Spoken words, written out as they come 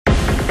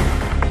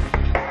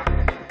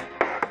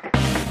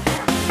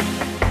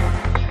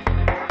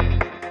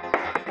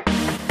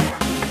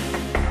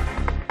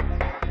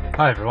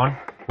Hi everyone,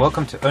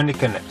 welcome to Only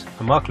Connect,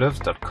 a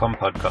MarkLives.com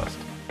podcast.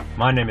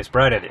 My name is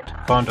Bradley Elliott,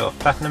 founder of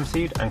Platinum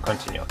Seed and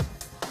Continuon.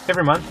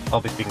 Every month,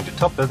 I'll be speaking to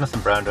top business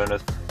and brand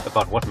owners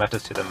about what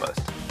matters to them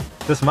most.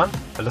 This month,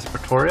 Ailyssa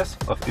Pretorius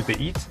of Uber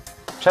Eats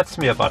chats to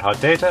me about how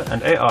data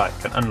and AI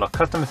can unlock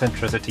customer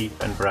centricity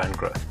and brand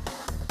growth.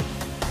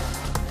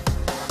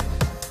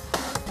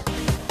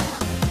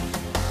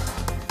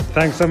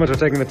 Thanks so much for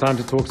taking the time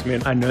to talk to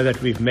me. I know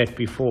that we've met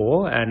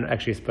before and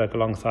actually spoke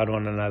alongside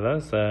one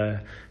another, so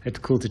it's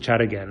cool to chat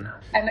again.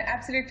 An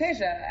absolute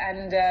pleasure,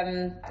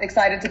 and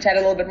excited to chat a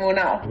little bit more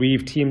now.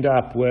 We've teamed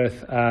up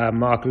with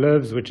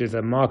MarkLives, which is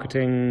a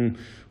marketing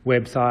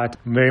website,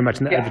 very much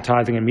in the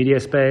advertising and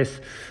media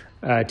space,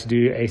 to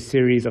do a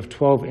series of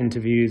 12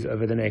 interviews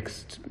over the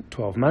next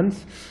 12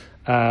 months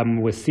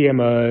with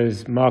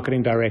CMOs,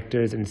 marketing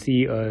directors, and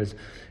CEOs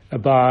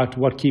about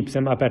what keeps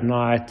them up at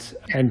night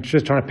and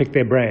just trying to pick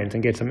their brains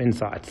and get some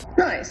insights.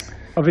 Nice.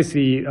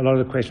 Obviously, a lot of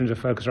the questions are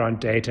focused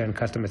around data and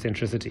customer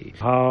centricity,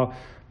 how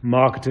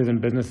marketers and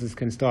businesses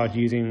can start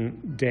using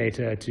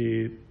data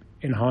to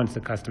enhance the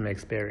customer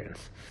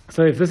experience.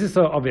 So if this is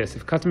so obvious,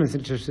 if customer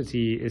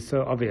centricity is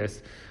so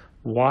obvious,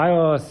 why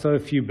are so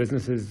few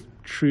businesses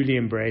truly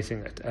embracing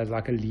it as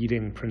like a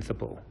leading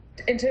principle?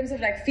 In terms of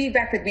like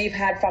feedback that we've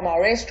had from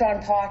our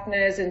restaurant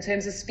partners, in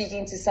terms of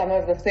speaking to some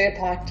of the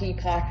third-party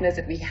partners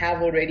that we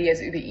have already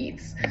as Uber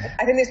Eats,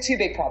 I think there's two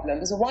big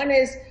problems. One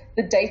is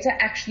the data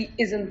actually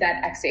isn't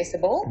that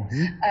accessible.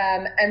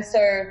 And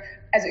so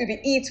as Uber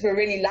Eats, we're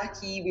really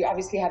lucky. We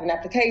obviously have an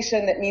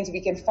application that means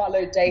we can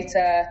follow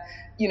data,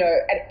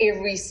 at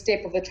every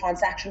step of the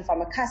transaction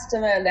from a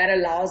customer, and that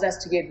allows us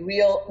to get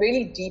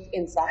really deep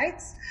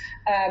insights.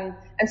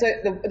 And so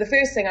the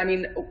first thing,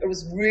 it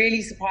was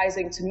really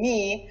surprising to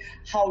me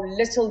how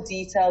little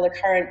detail the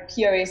current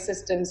POS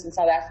systems in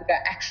South Africa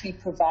actually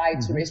provide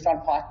to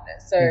restaurant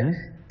partners. So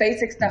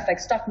basic stuff like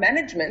stock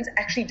management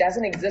actually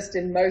doesn't exist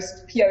in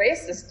most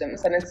POS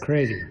systems. And it's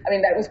crazy.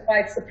 That was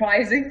quite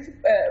surprising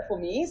for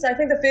me. So I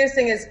think the first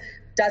thing is,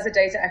 does the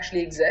data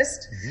actually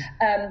exist?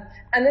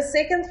 And the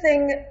second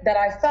thing that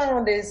I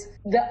found is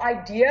the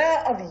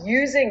idea of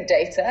using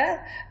data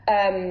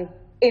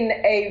in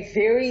a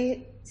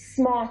very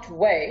smart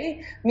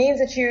way means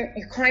that you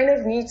kind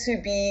of need to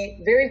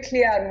be very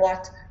clear on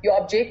what your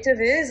objective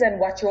is and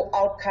what your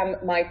outcome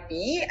might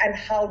be and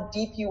how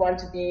deep you want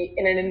to be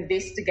in an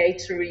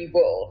investigatory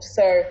world.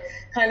 So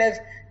kind of,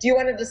 do you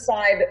want to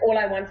decide all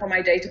I want from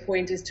my data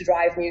point is to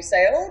drive new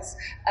sales?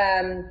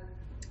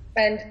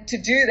 And to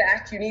do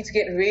that, you need to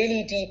get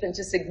really deep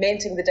into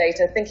segmenting the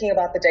data, thinking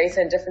about the data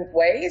in different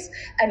ways,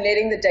 and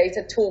letting the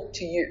data talk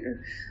to you.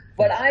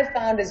 What I've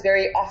found is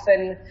very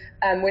often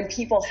when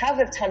people have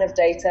a ton of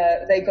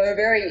data, they go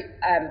very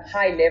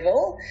high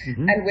level,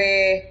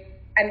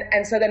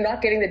 and so they're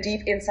not getting the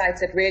deep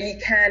insights that really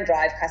can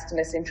drive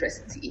customer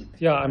centricity.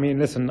 Yeah,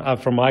 listen,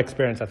 from my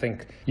experience, I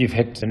think you've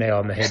hit the nail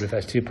on the head with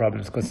those two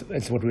problems, because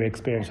it's what we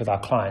experience with our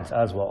clients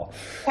as well.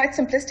 Quite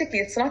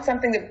simplistically, it's not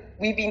something that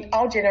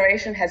our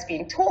generation has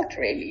been taught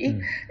really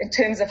in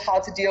terms of how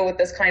to deal with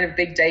this kind of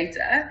big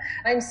data.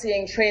 I'm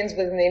seeing trends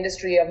within the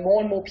industry of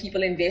more and more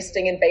people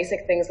investing in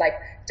basic things like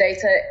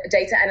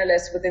data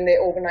analysts within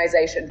their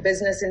organization,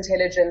 business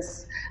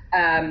intelligence,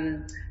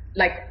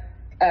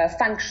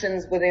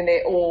 functions within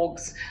their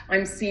orgs.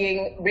 I'm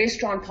seeing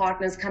restaurant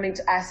partners coming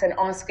to us and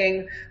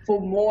asking for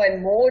more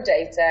and more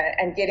data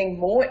and getting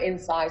more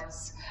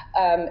insights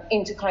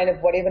into kind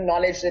of whatever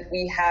knowledge that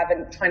we have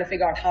and trying to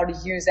figure out how to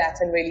use that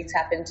and really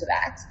tap into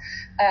that.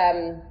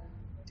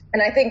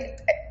 And I think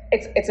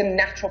it's a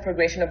natural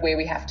progression of where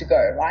we have to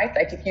go, right?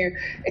 Like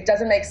it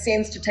doesn't make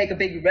sense to take a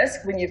big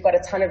risk when you've got a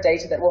ton of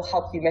data that will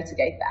help you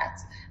mitigate that.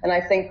 And I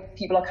think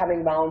people are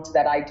coming around to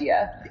that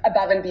idea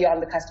above and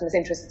beyond the customer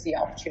centricity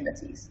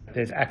opportunities.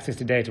 There's access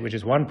to data, which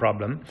is one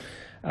problem.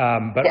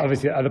 But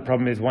obviously the other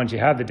problem is once you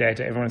have the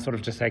data, everyone's sort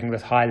of just taking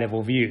this high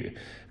level view.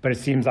 But it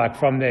seems like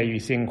from there, you're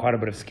seeing quite a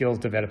bit of skills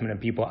development and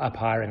people up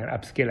hiring and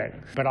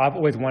upskilling. But I've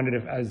always wondered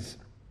if as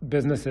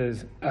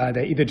businesses,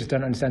 they either just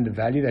don't understand the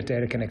value that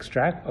data can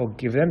extract or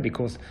give them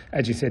because,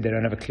 as you said, they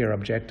don't have a clear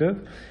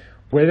objective,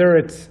 whether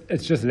it's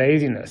just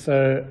laziness.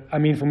 So,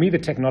 for me, the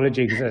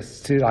technology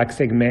exists to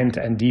segment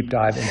and deep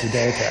dive into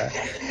data.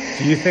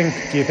 Do you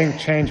think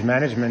change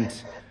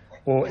management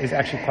is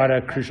actually quite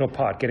a crucial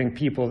part? Getting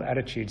people's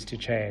attitudes to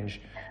change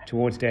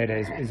towards data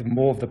is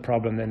more of the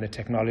problem than the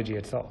technology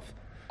itself.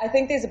 I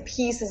think there's a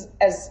piece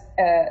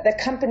that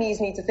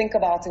companies need to think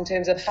about in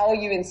terms of how are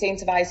you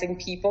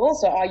incentivizing people.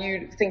 So are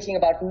you thinking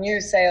about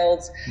new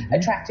sales,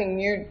 attracting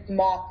new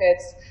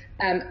markets,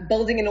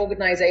 building an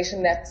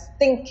organization that's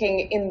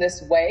thinking in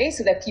this way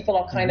so that people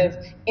are kind of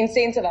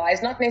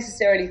incentivized, not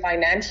necessarily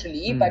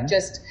financially, but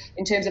just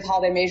in terms of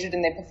how they're measured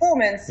in their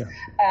performance,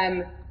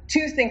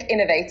 to think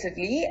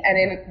innovatively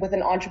and with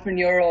an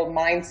entrepreneurial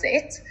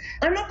mindset.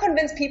 I'm not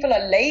convinced people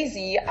are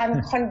lazy.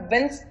 I'm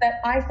convinced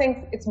that I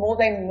think it's more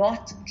they're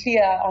not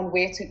clear on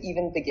where to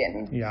even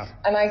begin. Yeah.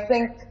 And I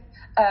think,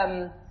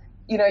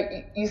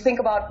 you think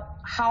about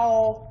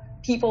how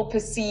people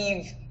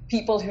perceive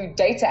people who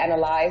data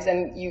analyze,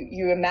 and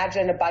you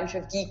imagine a bunch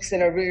of geeks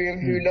in a room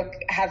who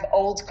have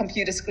old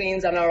computer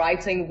screens and are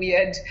writing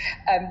weird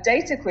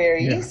data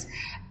queries.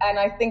 And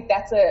I think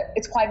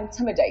it's quite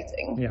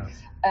intimidating.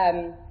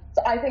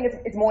 So I think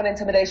it's more an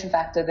intimidation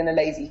factor than a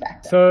lazy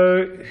factor.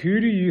 So who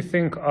do you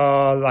think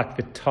are like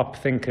the top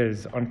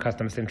thinkers on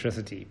customer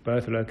centricity,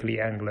 both locally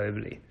and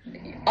globally?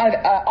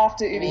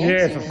 After Uber Eats?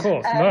 Yes, of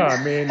course. No,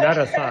 I mean, that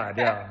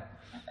aside,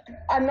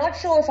 I'm not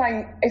sure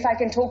if I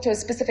can talk to a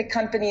specific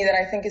company that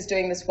I think is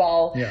doing this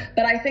well,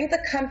 but I think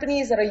the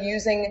companies that are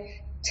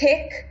using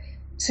tech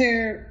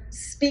to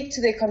speak to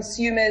their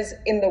consumers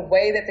in the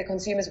way that the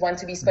consumers want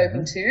to be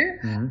spoken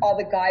to are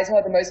the guys who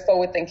are the most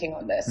forward-thinking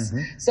on this.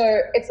 So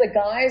it's the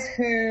guys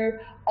who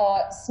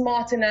are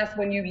smart enough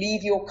when you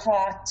leave your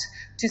cart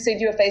to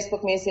send you a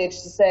Facebook message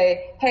to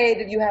say, hey,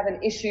 did you have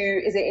an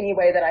issue? Is there any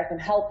way that I can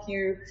help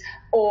you?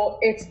 Or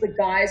it's the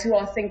guys who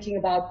are thinking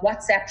about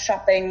WhatsApp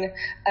shopping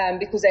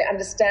because they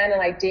understand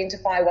and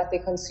identify what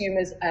their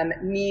consumers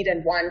need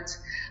and want.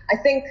 I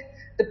think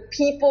the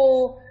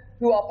people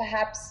who are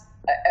perhaps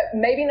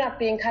maybe not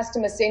being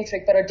customer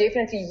centric, but are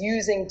definitely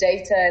using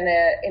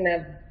data in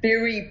a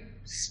very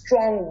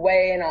strong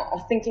way and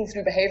are thinking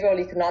through behavioral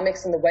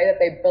economics and the way that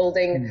they're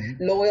building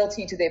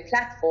loyalty to their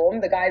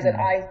platform. The guys that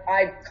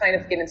I kind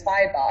of get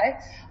inspired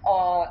by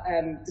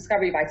are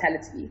Discovery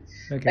Vitality.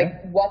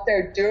 Like what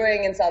they're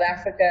doing in South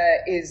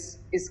Africa is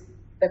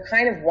the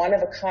kind of one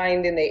of a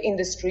kind in their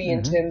industry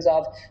in terms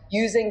of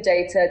using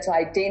data to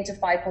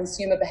identify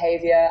consumer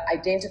behavior,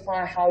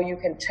 identify how you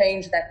can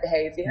change that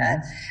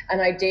behavior, and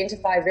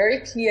identify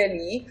very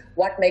clearly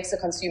what makes a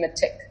consumer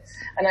tick.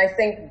 And I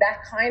think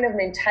that kind of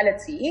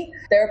mentality,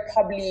 they're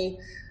probably,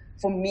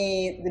 for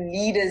me, the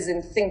leaders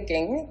in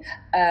thinking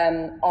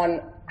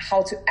on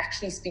how to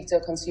actually speak to a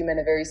consumer in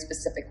a very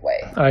specific way.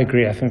 I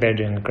agree. I think they're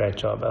doing a great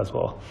job as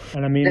well.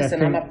 And I mean,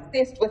 listen, I'm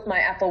obsessed with my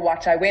Apple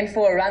Watch. I went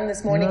for a run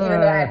this morning,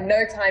 even though I had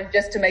no time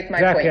just to make my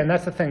point. And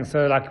that's the thing.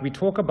 So like we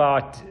talk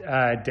about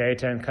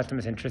data and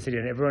customer centricity,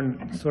 and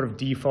everyone sort of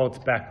defaults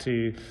back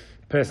to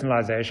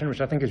personalization, which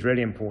I think is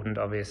really important,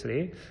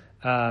 obviously,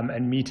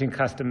 and meeting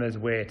customers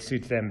where it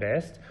suits them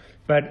best.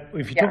 But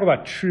if you talk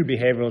about true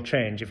behavioral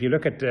change, if you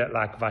look at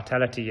like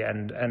Vitality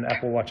and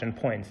Apple Watch and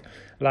points,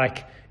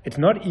 like it's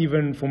not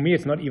even, for me,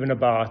 it's not even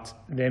about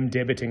them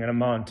debiting an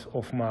amount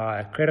off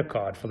my credit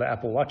card for the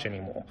Apple Watch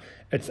anymore.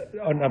 It's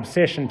an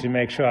obsession to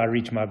make sure I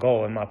reach my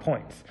goal and my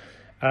points.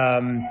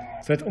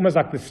 So it's almost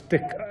like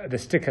the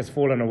stick has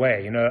fallen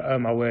away. You know, oh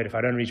my word, if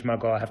I don't reach my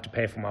goal, I have to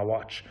pay for my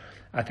watch.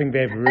 I think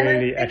they've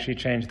really actually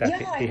changed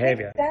that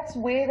behavior. That's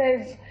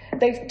where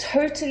they've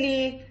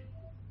totally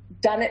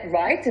done it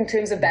right in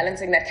terms of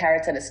balancing that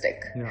carrot and a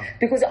stick.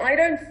 Because I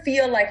don't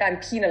feel like I'm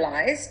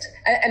penalized,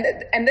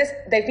 and this,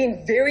 they've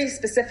been very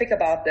specific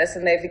about this,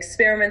 and they've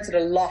experimented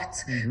a lot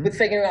with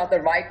figuring out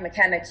the right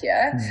mechanic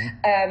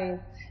here.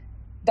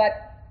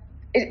 But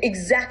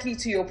exactly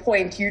to your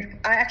point,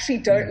 I actually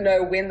don't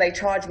know when they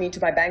charge me to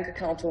my bank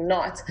account or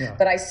not,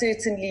 but I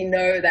certainly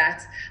know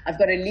that I've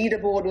got a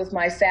leaderboard with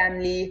my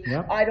family.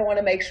 I don't want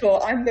to make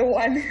sure I'm the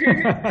one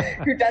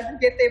who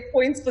doesn't get their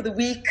points for the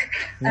week.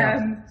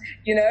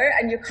 You know,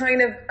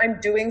 and I'm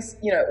doing,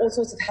 you know, all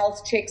sorts of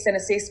health checks and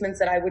assessments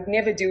that I would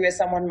never do as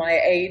someone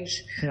my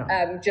age,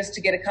 just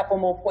to get a couple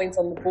more points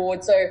on the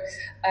board. So,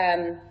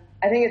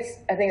 I think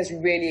it's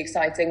really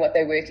exciting what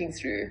they're working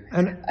through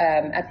at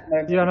the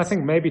moment. Yeah, and I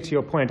think maybe to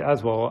your point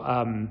as well,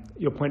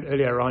 your point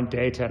earlier around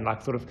data and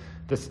like sort of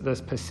this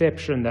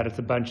perception that it's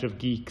a bunch of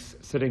geeks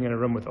sitting in a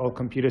room with old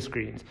computer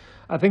screens.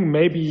 I think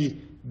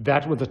maybe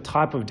that was the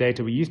type of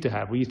data we used to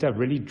have. We used to have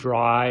really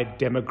dry,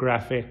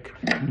 demographic,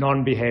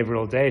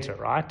 non-behavioral data,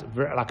 right?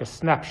 Like a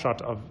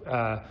snapshot of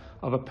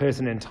a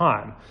person in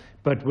time.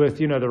 But with,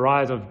 you know, the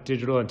rise of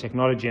digital and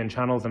technology and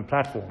channels and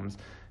platforms,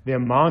 the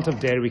amount of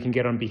data we can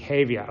get on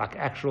behavior, like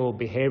actual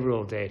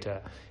behavioral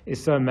data,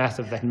 is so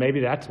massive that maybe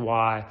that's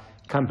why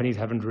companies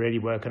haven't really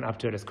woken up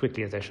to it as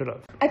quickly as they should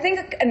have. I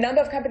think a number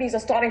of companies are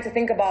starting to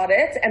think about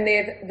it, and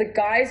they're the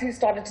guys who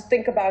started to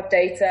think about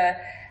data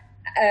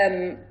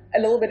a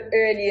little bit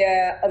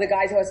earlier are the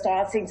guys who are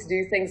starting to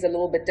do things a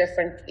little bit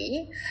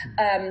differently.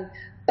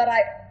 But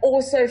I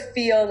also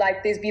feel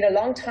like there's been a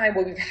long time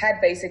where we've had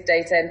basic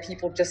data and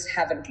people just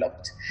haven't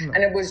looked. And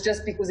it was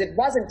just because it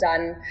wasn't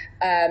done,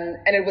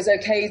 and it was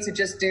okay to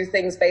just do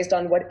things based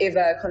on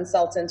whatever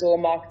consultant or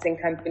marketing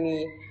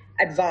company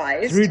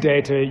advised. Through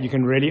data, you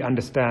can really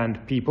understand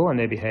people and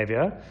their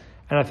behavior.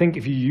 And I think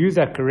if you use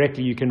that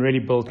correctly, you can really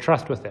build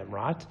trust with them,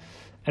 right?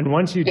 And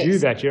once you do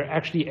that, you're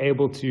actually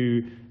able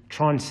to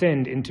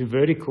transcend into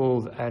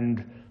verticals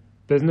and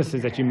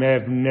businesses that you may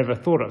have never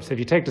thought of. So if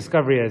you take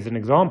Discovery as an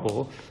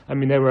example, I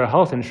mean, they were a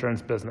health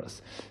insurance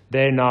business.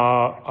 They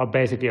now are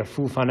basically a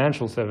full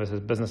financial services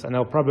business, and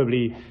they'll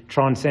probably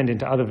transcend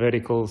into other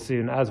verticals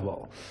soon as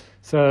well.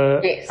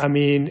 So, I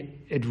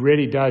mean, it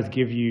really does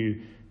give you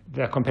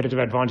the competitive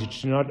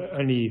advantage to not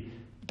only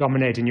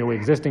dominate in your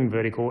existing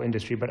vertical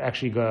industry, but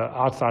actually go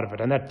outside of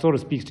it. And that sort of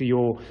speaks to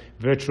your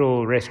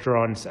virtual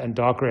restaurants and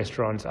dark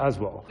restaurants as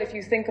well. If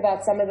you think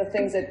about some of the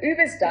things that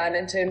Uber's done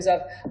in terms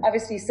of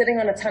obviously sitting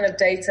on a ton of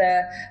data,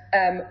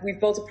 we've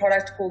built a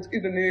product called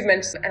Uber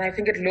Movement, and I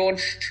think it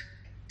launched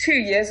 2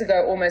 years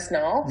ago almost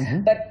now.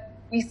 But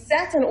we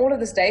sat on all of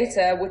this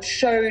data, which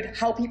showed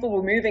how people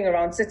were moving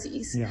around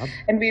cities.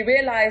 And we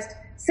realized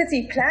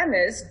city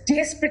planners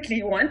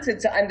desperately wanted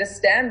to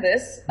understand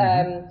this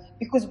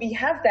because we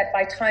have that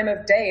by time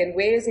of day and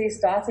where is their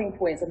starting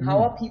points and how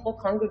are people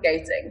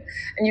congregating.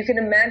 And you can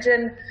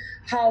imagine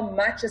how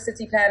much a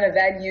city planner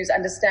values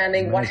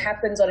understanding what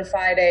happens on a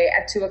Friday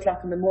at 2 o'clock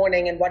in the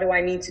morning and what do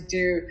I need to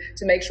do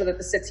to make sure that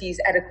the city is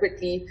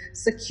adequately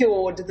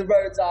secured, the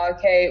roads are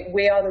okay,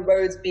 where are the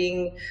roads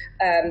being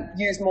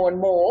used more and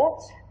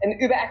more.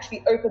 And Uber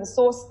actually open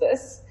sourced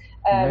this.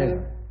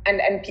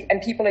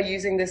 And people are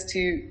using this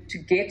to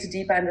get a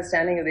deeper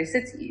understanding of their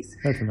cities.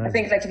 I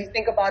think like if you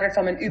think about it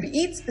from an Uber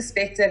Eats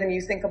perspective and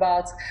you think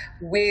about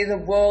where the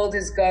world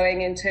is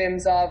going in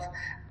terms of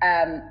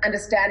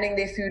understanding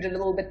their food a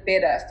little bit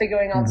better,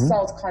 figuring out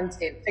salt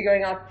content,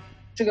 figuring out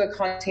sugar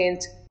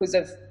content because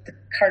of the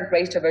current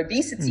rate of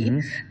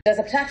obesity, does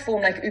a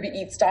platform like Uber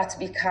Eats start to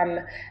become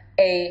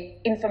a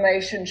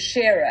information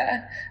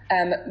sharer,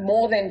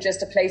 more than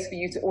just a place for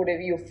you to order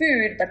your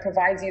food, but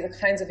provides you the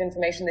kinds of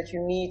information that you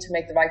need to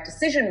make the right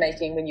decision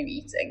making when you're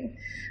eating.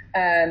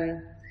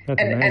 By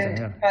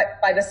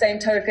the same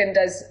token,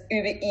 does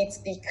Uber Eats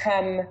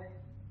become,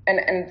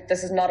 and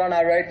this is not on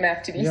our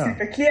roadmap to be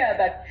super clear,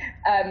 but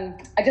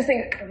I just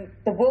think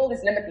the world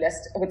is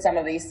limitless with some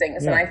of these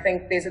things. And I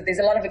think there's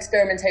a lot of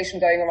experimentation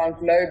going around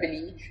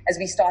globally as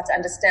we start to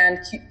understand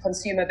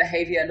consumer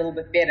behavior a little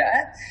bit better.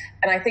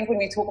 And I think when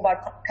we talk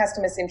about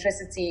customer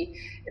centricity,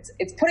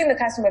 it's putting the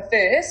customer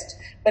first,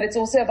 but it's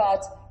also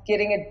about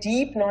getting a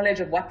deep knowledge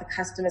of what the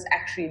customer is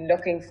actually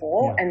looking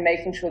for and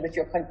making sure that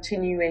you're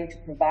continuing to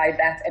provide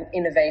that and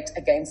innovate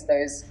against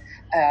those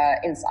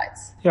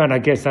insights. Yeah, and I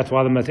guess that's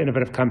why the most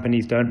innovative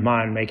companies don't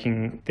mind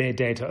making their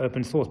data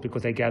open source,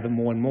 because they gather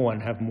more and more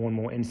and have more and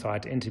more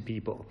insight into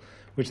people,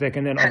 which they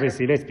can then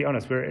obviously, let's be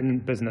honest, we're in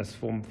business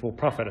for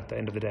profit at the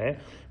end of the day,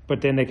 but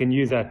then they can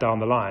use that down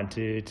the line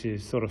to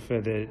sort of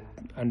further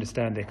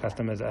understand their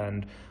customers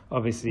and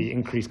obviously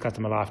increase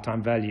customer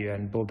lifetime value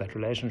and build that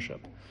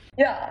relationship.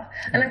 Yeah,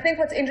 and I think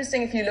what's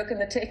interesting, if you look in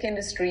the tech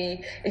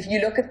industry, if you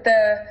look at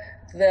the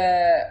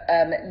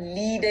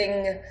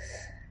leading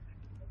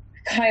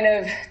kind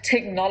of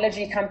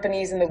technology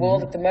companies in the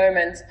world at the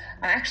moment,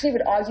 I actually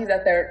would argue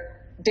that they're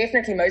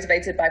definitely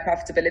motivated by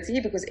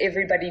profitability, because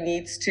everybody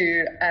needs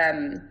to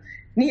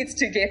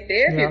get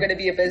there if you're going to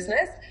be a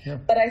business.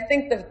 But I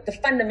think the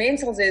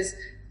fundamentals is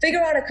figure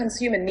out a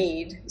consumer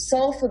need,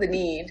 solve for the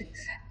need,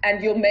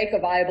 and you'll make a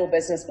viable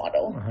business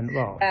model.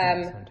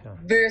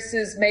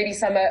 Versus maybe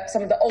some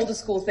of the older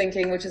school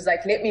thinking, which is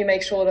like, let me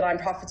make sure that I'm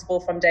profitable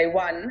from day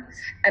one,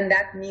 and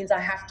that means I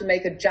have to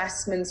make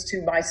adjustments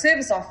to my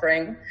service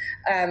offering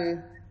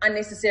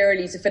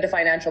unnecessarily to fit a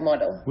financial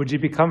model. Would you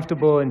be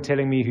comfortable in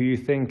telling me who you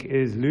think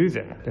is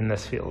losing in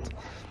this field?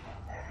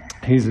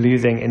 Who's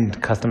losing in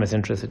customer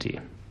centricity?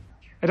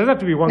 It doesn't have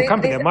to be one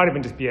company. It might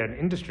even just be an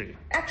industry.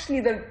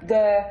 Actually,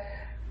 the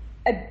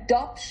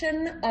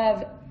adoption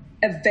of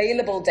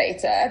available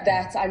data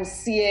that I'm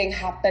seeing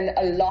happen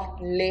a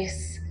lot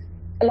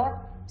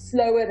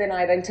slower than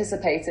I've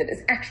anticipated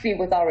is actually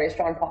with our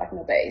restaurant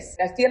partner base.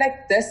 I feel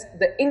like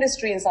the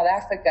industry in South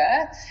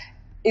Africa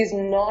is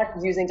not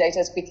using data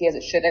as quickly as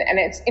it should. And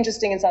it's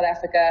interesting in South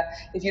Africa,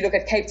 if you look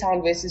at Cape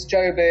Town versus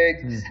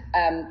Joburg,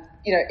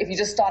 if you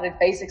just started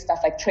basic stuff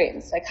like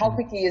trends, like how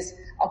quickly is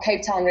our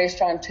Cape Town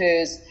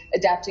restaurateurs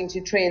adapting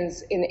to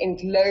trends in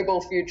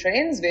global food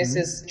trends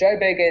versus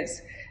Joburg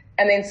is.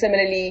 And then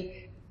similarly,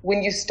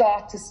 when you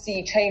start to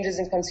see changes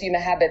in consumer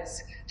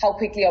habits, how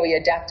quickly are we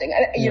adapting?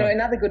 And,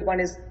 another good one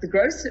is the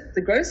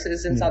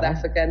grocers in South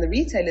Africa and the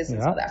retailers in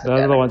South Africa.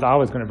 Those are the ones I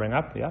was going to bring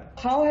up,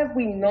 How have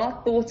we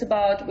not thought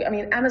about,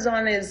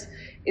 Amazon is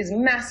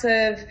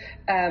massive,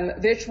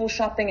 virtual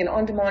shopping and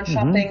on-demand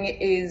shopping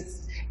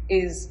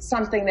is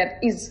something that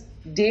is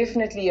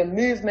definitely a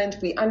movement.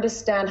 We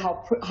understand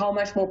how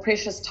much more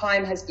precious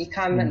time has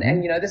become, and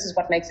this is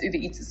what makes Uber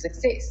Eats a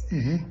success.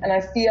 And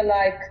I feel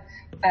like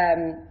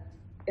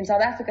in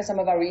South Africa, some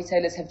of our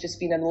retailers have just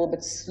been a little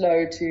bit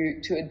slow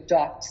to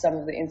adopt some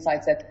of the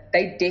insights that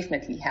they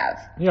definitely have.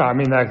 Yeah,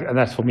 and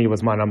that's for me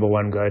was my number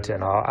one go-to,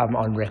 and I'm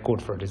on record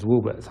for it, is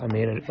Woolworths.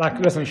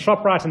 Listen,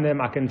 ShopRite and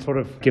them, I can sort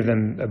of give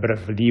them a bit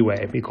of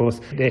leeway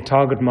because their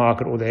target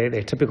market or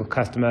their typical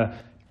customer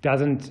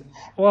doesn't,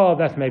 well,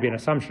 that's maybe an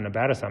assumption, a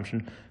bad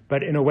assumption,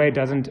 but in a way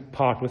doesn't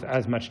part with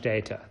as much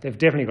data. They've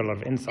definitely got a lot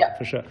of insight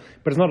for sure,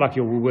 but it's not like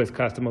your Woolworths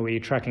customer where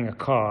you're tracking a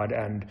card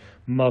and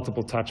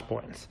multiple touch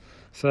points.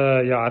 So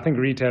I think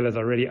retailers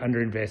are really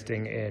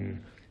underinvesting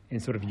in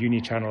sort of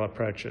uni-channel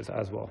approaches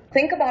as well.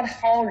 Think about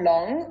how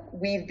long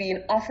we've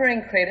been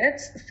offering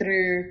credit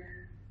through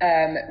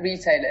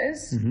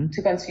retailers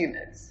to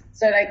consumers.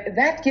 So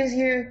that gives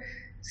you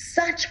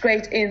such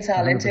great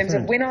intel 100%. In terms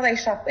of when are they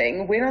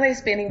shopping, when are they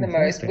spending the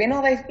most, when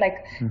are they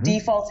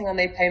defaulting on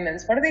their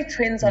payments, what are their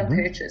trends on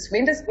purchase,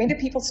 when do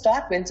people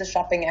start winter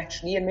shopping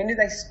actually, and when do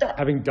they stop?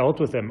 Having dealt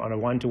with them on a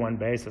one-to-one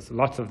basis,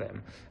 lots of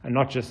them, and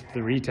not just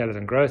the retailers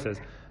and grocers,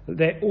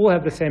 they all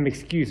have the same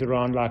excuse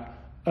around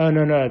oh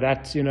no,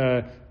 that's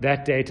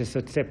that data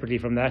sits separately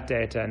from that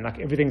data, and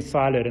everything's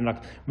siloed, and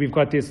we've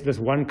got this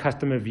one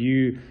customer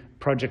view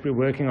project we're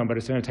working on, but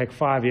it's going to take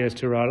 5 years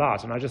to roll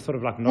out. And I just sort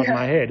of nod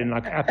my head in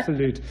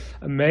absolute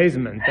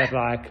amazement that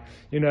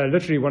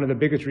literally one of the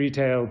biggest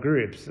retail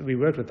groups we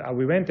worked with,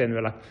 we went there and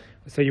we were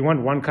so you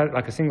want one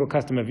a single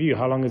customer view,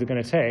 how long is it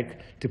going to take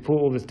to pull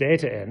all this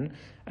data in?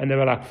 And they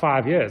were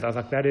 5 years. I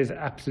was that is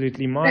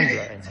absolutely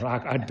mind-blowing.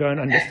 I don't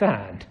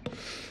understand.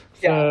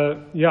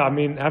 So, I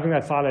mean, having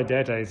that siloed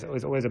data is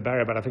always a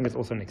barrier, but I think it's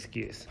also an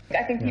excuse.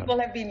 I think people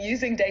have been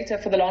using data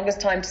for the longest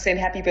time to send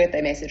happy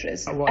birthday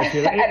messages. Well,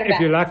 if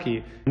you're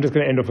lucky. I'm just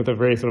going to end off with a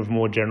very sort of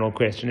more general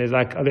question.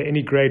 Are there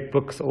any great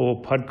books or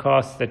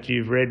podcasts that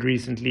you've read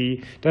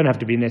recently? Don't have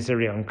to be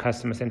necessarily on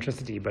customer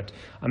centricity, but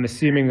I'm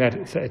assuming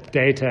that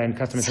data and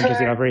customer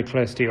centricity are very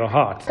close to your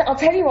heart. I'll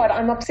tell you what,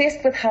 I'm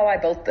obsessed with How I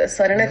Built This.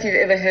 So I don't know if you've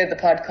ever heard the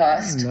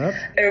podcast. No.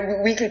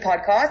 A weekly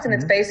podcast, and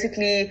it's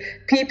basically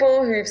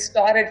people who've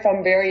started from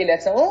very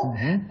little,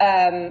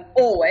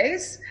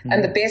 always,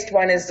 and the best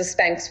one is the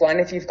Spanx one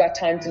if you've got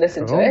time to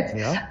listen to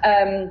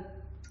it.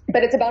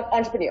 But it's about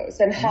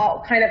entrepreneurs and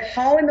how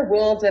in the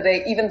world do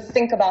they even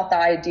think about the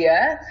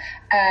idea,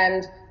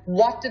 and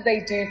what did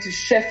they do to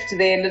shift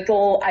their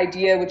little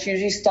idea, which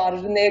usually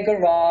started in their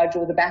garage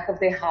or the back of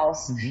their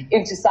house,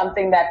 into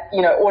something that,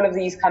 all of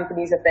these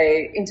companies that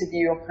they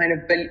interview are kind of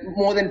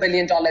more than $1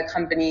 billion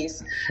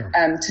companies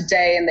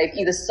today, and they've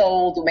either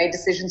sold or made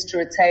decisions to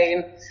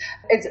retain.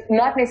 It's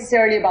not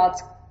necessarily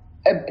about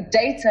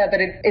data, but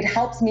it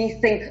helps me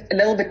think a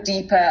little bit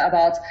deeper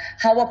about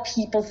how are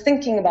people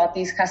thinking about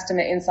these customer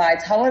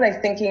insights, how are they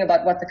thinking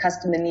about what the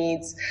customer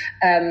needs,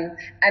 and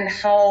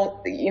how,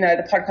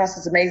 the podcast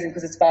is amazing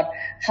because it's about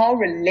how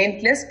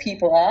relentless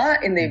people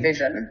are in their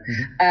vision.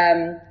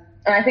 And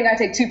I think I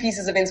take two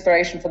pieces of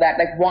inspiration for that.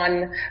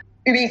 One,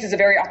 Uber Eats is a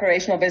very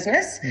operational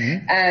business,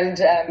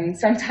 and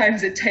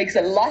sometimes it takes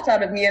a lot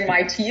out of me and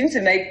my team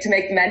to make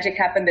the magic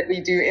happen that we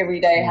do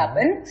every day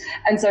happen.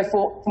 And so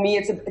for me,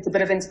 it's a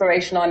bit of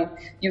inspiration on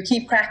you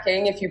keep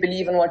cracking if you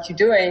believe in what you're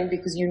doing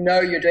because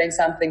you're doing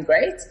something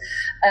great.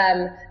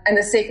 And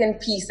the second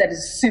piece that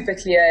is super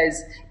clear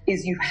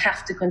is you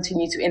have to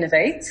continue to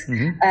innovate.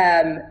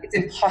 It's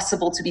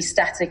impossible to be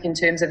static in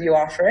terms of your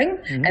offering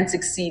and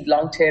succeed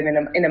long term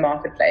in a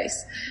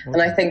marketplace.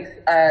 And I think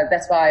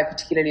that's why I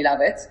particularly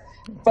love it.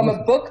 From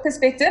a book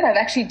perspective, I've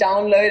actually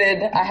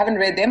downloaded, I haven't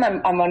read them,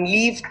 I'm on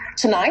leave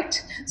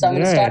tonight, so I'm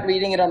going to start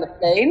reading it on the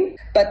plane.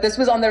 But this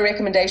was on the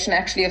recommendation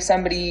actually of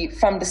somebody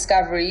from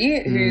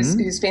Discovery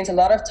who spent a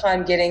lot of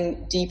time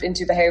getting deep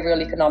into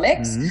behavioral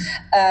economics.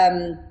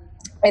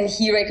 And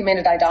he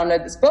recommended I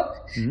download this book.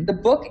 The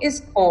book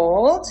is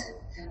called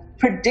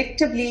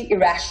Predictably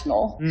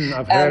Irrational.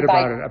 I've heard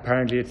about it.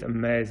 Apparently it's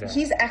amazing.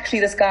 He's actually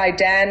this guy,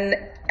 Dan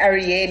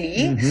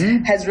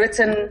Ariely, has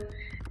written,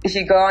 if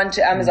you go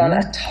onto Amazon,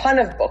 a ton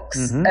of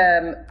books,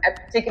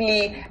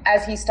 particularly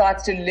as he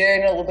starts to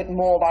learn a little bit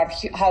more about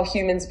how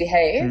humans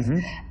behave.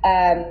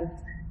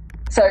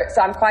 So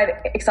I'm quite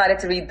excited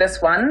to read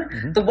this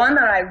one. The one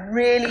that I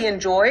really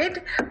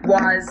enjoyed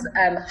was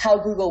How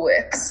Google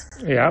Works.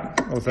 Yeah,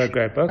 also a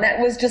great book. And that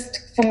was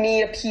just, for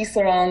me, a piece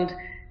around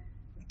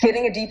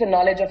getting a deeper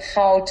knowledge of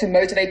how to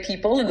motivate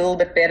people a little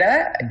bit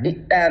better,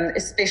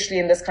 especially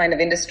in this kind of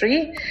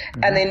industry.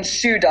 And then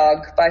Shoe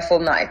Dog by Phil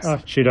Knight.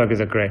 Shoe Dog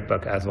is a great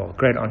book as well.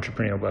 Great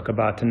entrepreneurial book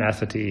about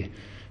tenacity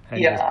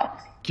and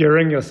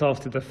gearing yourself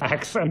to the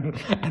facts and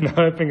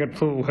hoping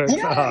it works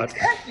out.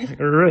 Exactly.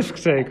 Risk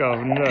take off,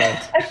 no.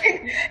 I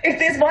think if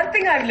there's one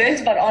thing I've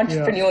learned about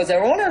entrepreneurs,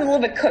 they're all a little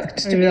bit cooked,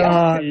 to be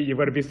honest. You've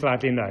got to be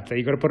slightly nuts. So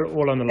you've got to put it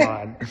all on the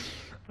line.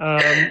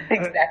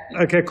 Exactly.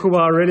 Okay, cool.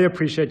 Well, I really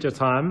appreciate your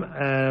time,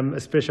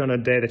 especially on a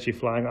day that you're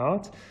flying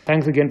out.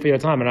 Thanks again for your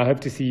time, and I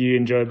hope to see you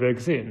in Joburg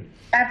soon.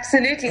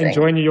 Absolutely.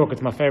 Enjoy New York.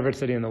 It's my favorite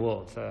city in the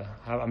world, so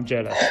I'm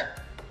jealous.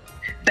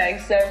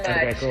 Thanks so much.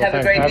 Okay, cool. Have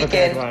a great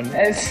weekend. Bye.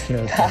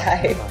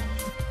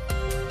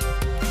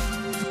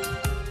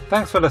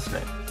 Thanks for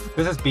listening.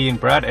 This has been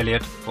Brad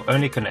Elliott for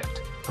Only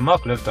Connect, a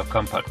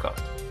MarkLives.com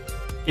podcast.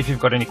 If you've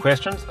got any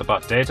questions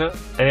about data,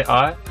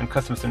 AI, and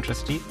customer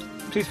centricity,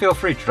 please feel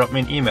free to drop me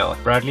an email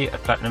at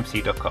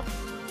bradley@platinumseed.com.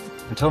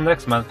 Until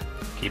next month,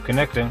 keep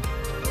connecting.